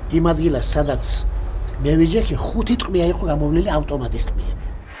 იმ ადგილას სადაც მე ვიჯექი 5 ტყვია იყო გამოვლილი ავტომატის ტყვიები.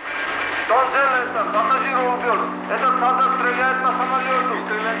 Тонзелеста, пассажироубёр. Это солдат стреляет по самолету.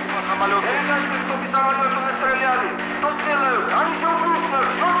 Стреляйте по самолету. Я не знаю, что по самолету не стреляли. Что делают? Они же убьют нас.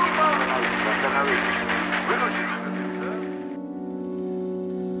 Остановитесь. Выключите.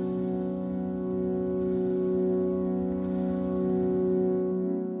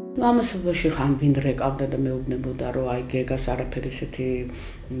 ამასობაში ხამბინ რეკავდა და მეუბნებოდა რომ აი გეგას არაფერი ესეთი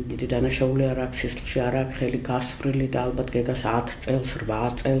დიდი დანაშაული არ აქვს სისხლში არ აქვს ხელი გასფრილი და ალბათ გეგას 10 წელს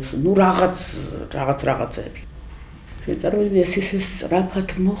 8 წელს ნუ რაღაცებს შეწარული ეს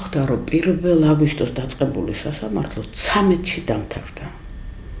სწრაფად მოხდა რომ 1 აგვისტოს დაწყებული სასამართლო 13-ში დამთავრდა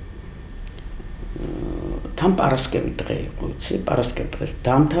თან პარასკევი დღე იყო იცი პარასკევ დღეს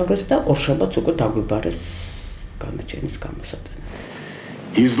დამთავრეს და ორშაბათს უკვე დაგვიბარეს განაჩენის გამოსატანა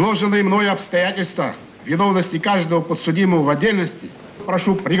Изложенные мной обстоятельства виновности каждого подсудимого в отдельности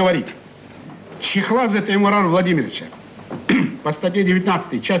прошу приговорить. Чехладзе Таймурана Владимировича по статье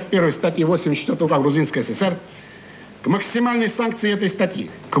 19, часть 1 статьи 84 УК Грузинской ССР к максимальной санкции этой статьи,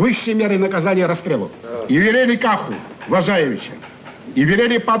 к высшей мере наказания расстрелу. И Велели Каху Важаевича, и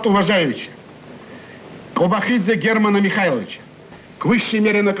Велели Пату Важаевича, Кобахидзе Германа Михайловича, к высшей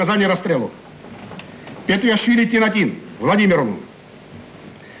мере наказания расстрелу. Петриашвили Тинатин Владимировну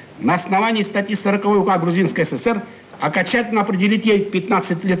на основании статьи 40 УК Грузинской ССР окончательно определить ей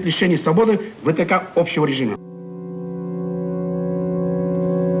 15 лет лишения свободы в ВТК общего режима.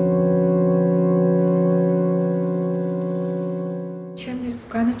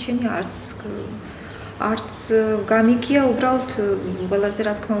 განაჩენი არც გამიქია უბრალოდ ყველაზე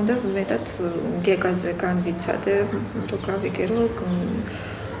რა თქმა უნდა მეტად გეგაზე განვიცადე რომ გავიგე რომ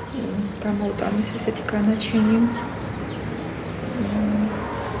გამოუტანეს ესეთი განაჩენი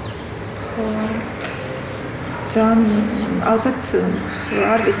ძალიან ალბათ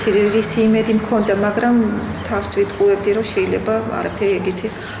არ ვიცი რის იმედი მქონდა მაგრამ თავს ვიტყუებდი რომ შეიძლება არაფერი ეგეთი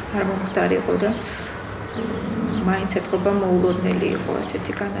არ მომხდარიყო და მაინც ეთქობა მოულოდნელი იყო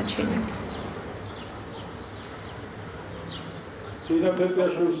ასეთი განაჩენი.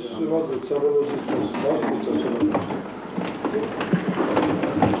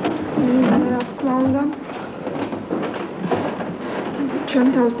 რა თქმა უნდა ჩემ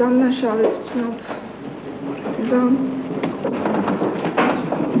თავს დამნაშავედ ვცნობ და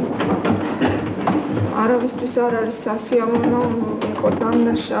არავისთვის არ არის სასიამოვნო იყო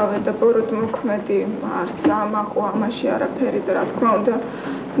დამნაშავე და ბოროტ მოქმედი არც ამაყო ამაში არაფერი და რა თქმა უნდა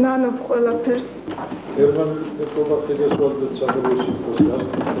ნანობ ყველაფერს გერმანელი პროფესიას ვარდეთ საბოლოოში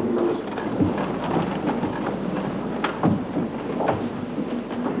პროცესს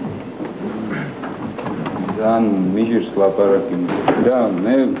ძალიან მიჟირს ლაპარაკი და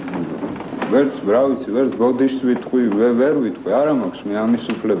მე ვერც ბრავიც ვერც ბოდიშს ვიტყვი ვერ ვიტყვი არა მაქვს მე ამის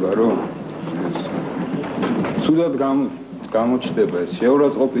უფლება რომ სულად გამოჩნდება ეს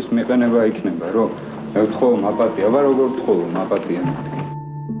შეურაცხყოფის მიყენება იქნება რომ მე ვთხოვ მაპატია აბა როგორ ვთხოვ მაპატია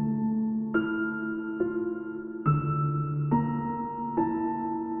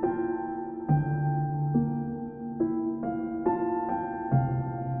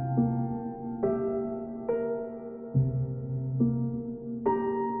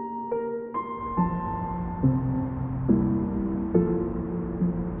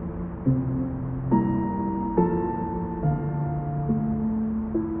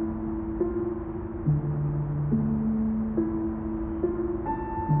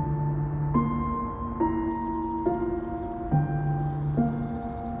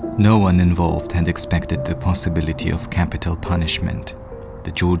No one involved had expected the possibility of capital punishment.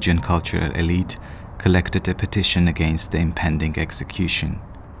 The Georgian cultural elite collected a petition against the impending execution.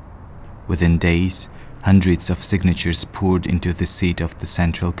 Within days, hundreds of signatures poured into the seat of the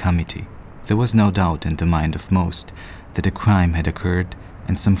Central Committee. There was no doubt in the mind of most that a crime had occurred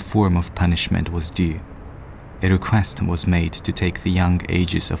and some form of punishment was due. A request was made to take the young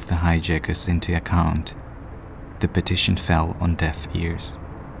ages of the hijackers into account. The petition fell on deaf ears.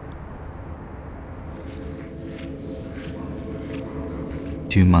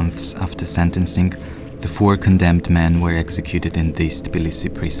 2 months after sentencing, the 4 condemned men were executed in the Tbilisi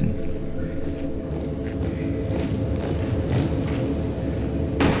prison.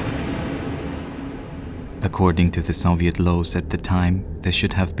 A According to the Soviet laws at the time, there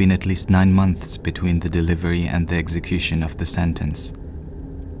should have been at least 9 months between the delivery and the execution of the sentence.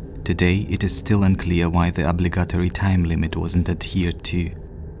 Today, it is still unclear why the obligatory time limit wasn't adhered to,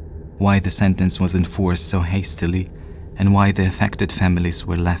 why the sentence was enforced so hastily, and why the affected families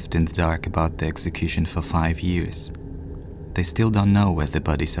were left in the dark about the execution for 5 years. They still don't know where the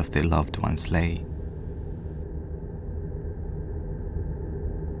bodies of their loved ones lay.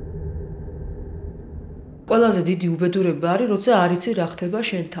 ყველაზე დიდი უბედურება არის, როცა არ იცი რა ხდება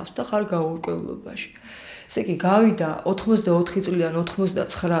შენ თავს და ხარ გაურკვევლობაში. ესე იგი, გავიდა 84 წლიდან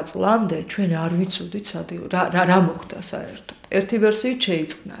 99 წლამდე, ჩვენ არ ვიცოდით რა მოხდა საერთოდ. ერთი ვერსიით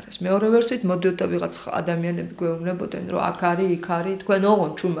შეიწყნარეს, მეორე ვერსიით მოდიოდა და ვიღაც ადამიანები გვეუბნებოდნენ, რომ აქ არის, იქ არის, თქვენ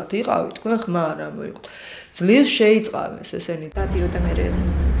ოღონდ ჩუმად იყავით, თქვენ ხმა არ მოიყოთ. ძლივს შეიწყალეს ესენი. დადიოდა მე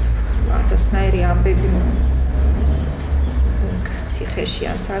ათასნაირი ამბები ციხეში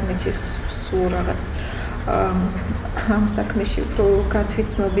ან სამეცის სულ რაღაც ამ საქმეში უფრო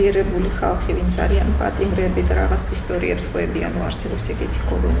გათვითცნობიერებული ხალხი, ვინც არიან პატიმრები და რაღაც ისტორიებს ყვებიან, არსებობს ეგეთი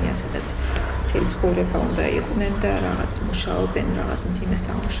კოლონია, სადაც მთელი ცხოვრება უნდა იყვნენ და რაღაც მუშაობენ, რაღაც მძიმე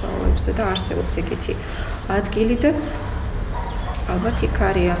სამუშაოებზე და არსებობს ეგეთი ადგილი და ალბათ იქ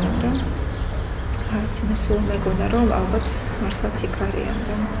არიან და რაც მე სულ მეგონა რომ ალბათ მართლაც იქ არიან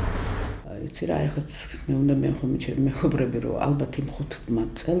და იცი რა, ეხლა მე უნდა მეხომი ჩემი მეგობრები რომ ალბათ იმ 5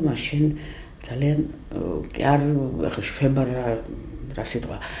 წელმა შენ ძალიან კი არ ეხლა შვება რა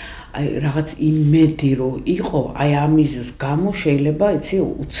სიტყვა აი რაღაც იმედი რომ იყო აი ამის გამო შეიძლება იცი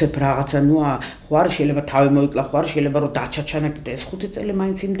უცებ რაღაცა ნუ ხო არ შეიძლება თავი მოიკლა ხო არ შეიძლება რომ დაჩაჩანაკდე ეს 5 წელი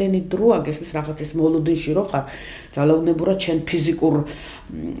მაინც იმდენი დროა გესმის რაღაცის მოლოდინში რო ხარ ძალაუნებურად შენ ფიზიკურ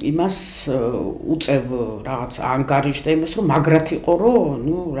იმას უწევ რაღაც ანგარიშ და იმას რომ მაგრად იყო რომ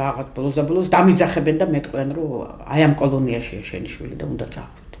ნუ რაღაც ბოლოს დამიძახებენ და მეტყვიან რომ აი ამ კოლონიაშია შენი შვილი და უნდა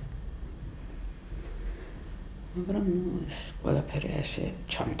წახვიდე მაგრამ ნუ ეს ყველაფერი ესე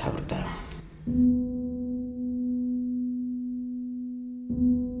ჩამთავრდა.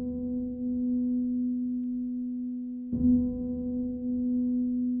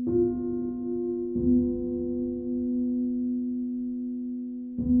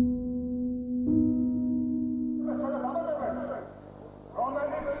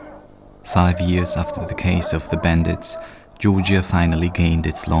 Five years after the case of the Bandits, Georgia finally gained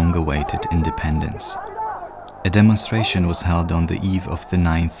its long-awaited independence. A demonstration was held on the eve of the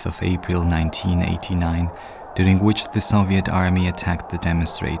 9th of April 1989, during which the Soviet army attacked the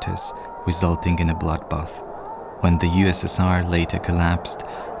demonstrators, resulting in a bloodbath. When the USSR later collapsed,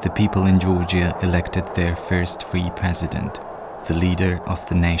 the people in Georgia elected their first free president, the leader of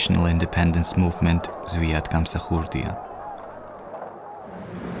the national independence movement, Zviad Gamsakhurdia.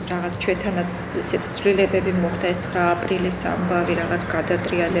 რაღაც ჩვენთანაც ესეთ ცვლილებები მოხდა ეს 9 აპრილის ამბავი რაღაც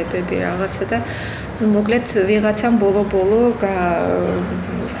გადატრიალებები რაღაცა და მოკლედ ვიღაცამ ბოლო-ბოლო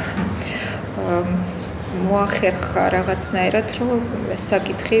მოახერხა რაღაცნაირად რომ ეს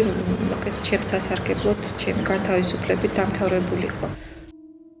საკითხი მოკლედ ჩემს სასარგებლოდ ჩემი განთავისუფლებით დამთავრებულიყო.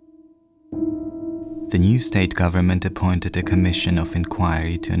 The new state government appointed a commission of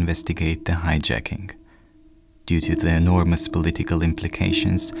inquiry to investigate the hijacking. Due to the enormous political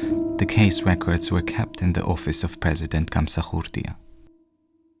implications, the case records were kept in the office of President Gamsakhurdia.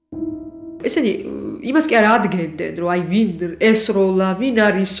 ესენი იმას კი არ ადგენდნენ, რომ აი ვინ ესროლა, ვინ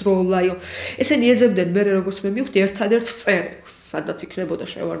არის როლა. ესენი ეძებდნენ მე როგორც მე მივხვდი ერთადერთ წერილს, სადაც იქნებოდა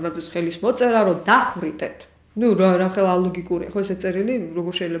შევარდნაძის ხელის მოწერა, რომ დახვრიტეთ. ნუ რა ხელა ლოგიკურია, ხო ესე წერილი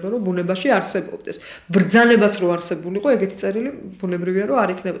როგორ შეიძლება რომ ბუნებაში არსებობდეს. ბრძანებაც რო არსებულიყო, ეგეთი წერილი ბუნებრივია რომ არ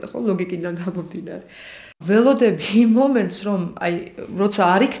იქნებოდა, ხო ლოგიკიდან გამომდინარე. ველოდები იმ მომენტს რომ აი როცა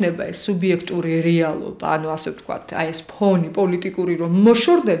არ იქნება ეს სუბიექტური რეალობა, ანუ ასე ვთქვათ, აი ეს ფონი პოლიტიკური რომ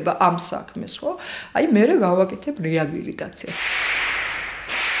მოშორდება ამ საქმეს, ხო? აი მე გავაკეთებ რეაბილიტაციას.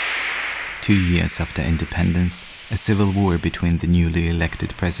 2 years after independence, a civil war between the newly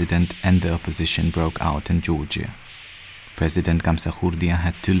elected president and the opposition broke out in Georgia. President Gamsakhurdia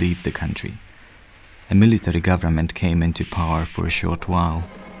had to leave the country. A military government came into power for a short while.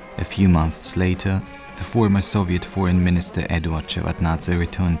 A few months later, the former Soviet Foreign Minister Eduard Shevardnadze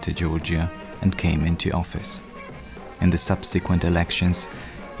returned to Georgia and came into office. In the subsequent elections,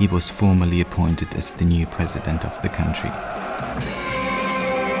 he was formally appointed as the new president of the country.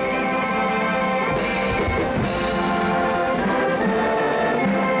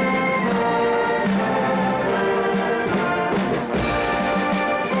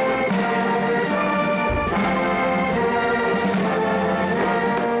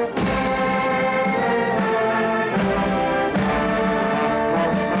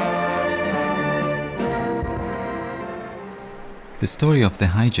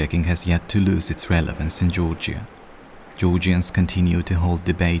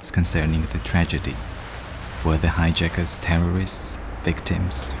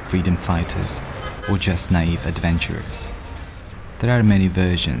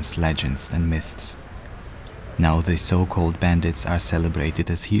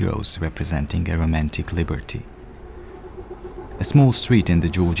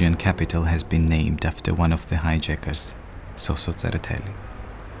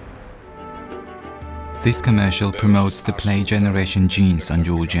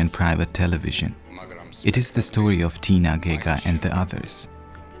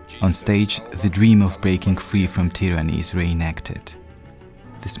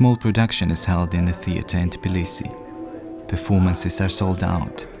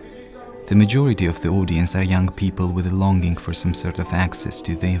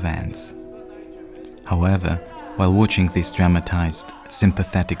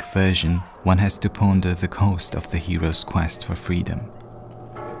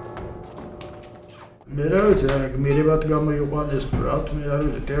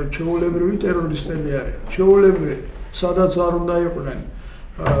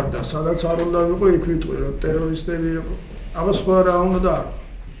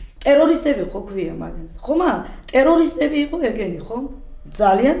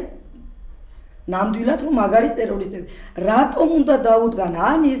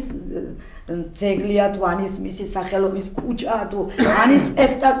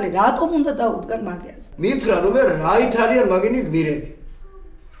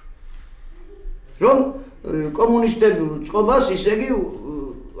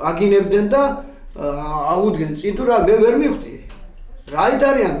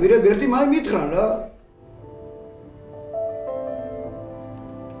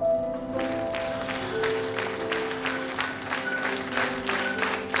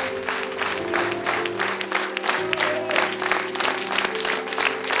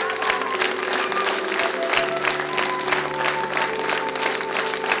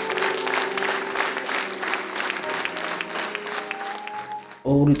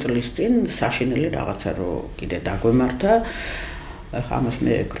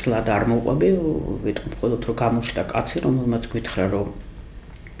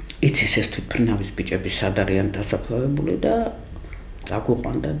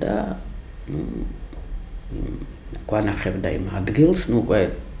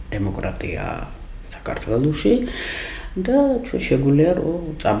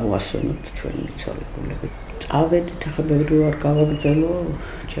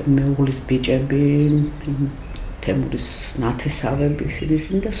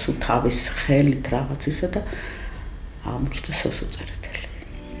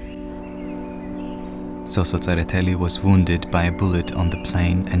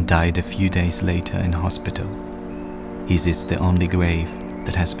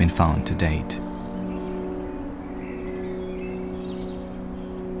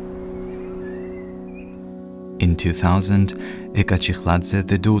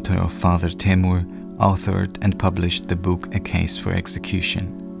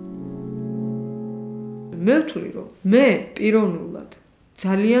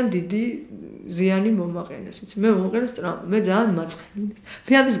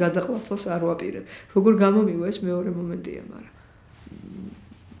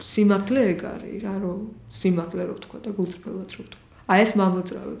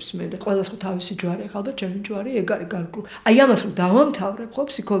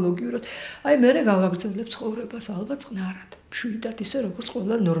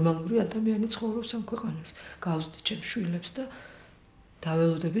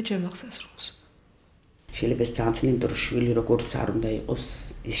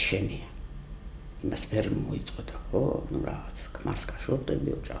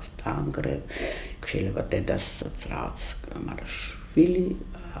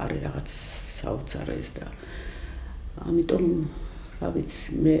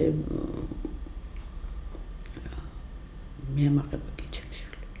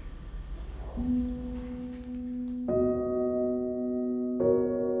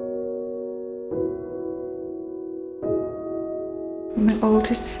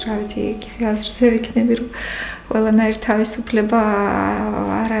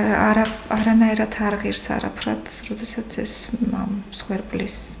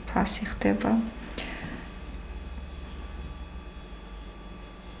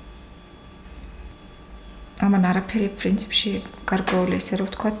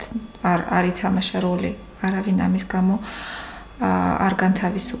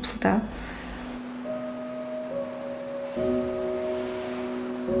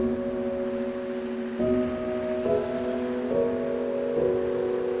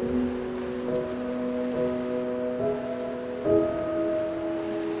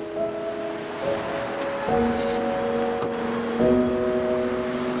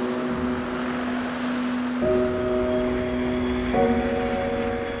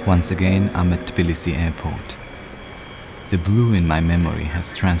 Once again, I'm at Tbilisi airport. The blue in my memory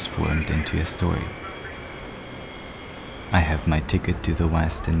has transformed into a story. I have my ticket to the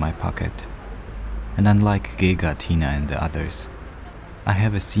West in my pocket, and unlike Gega, Tina and the others, I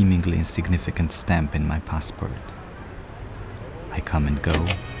have a seemingly insignificant stamp in my passport. I come and go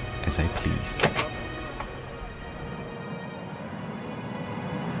as I please.